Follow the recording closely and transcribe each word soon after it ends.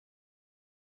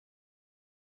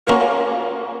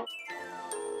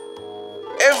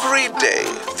Every day,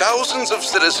 thousands of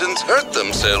citizens hurt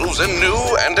themselves in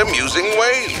new and amusing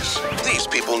ways. These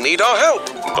people need our help.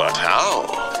 But how?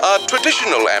 A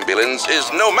traditional ambulance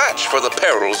is no match for the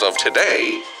perils of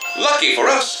today. Lucky for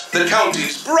us, the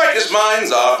county's brightest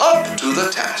minds are up to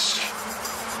the task.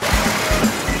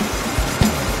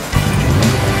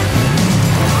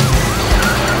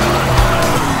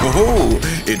 Oh,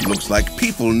 it looks like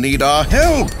people need our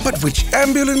help. But which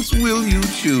ambulance will you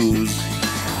choose?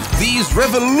 These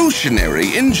revolutionary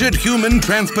injured human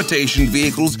transportation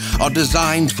vehicles are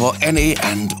designed for any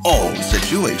and all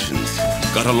situations.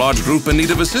 Got a large group in need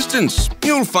of assistance?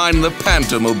 You'll find the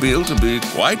Pantomobile to be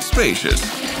quite spacious.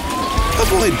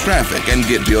 Avoid traffic and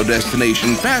get to your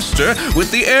destination faster with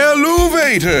the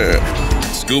Airloovator.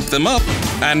 Scoop them up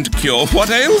and cure what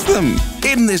ails them.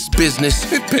 In this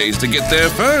business, it pays to get there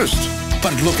first.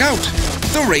 But look out!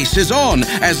 The race is on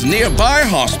as nearby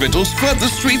hospitals flood the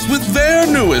streets with their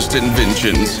newest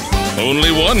inventions.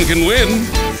 Only one can win.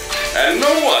 And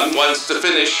no one wants to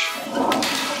finish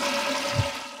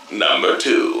number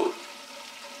 2.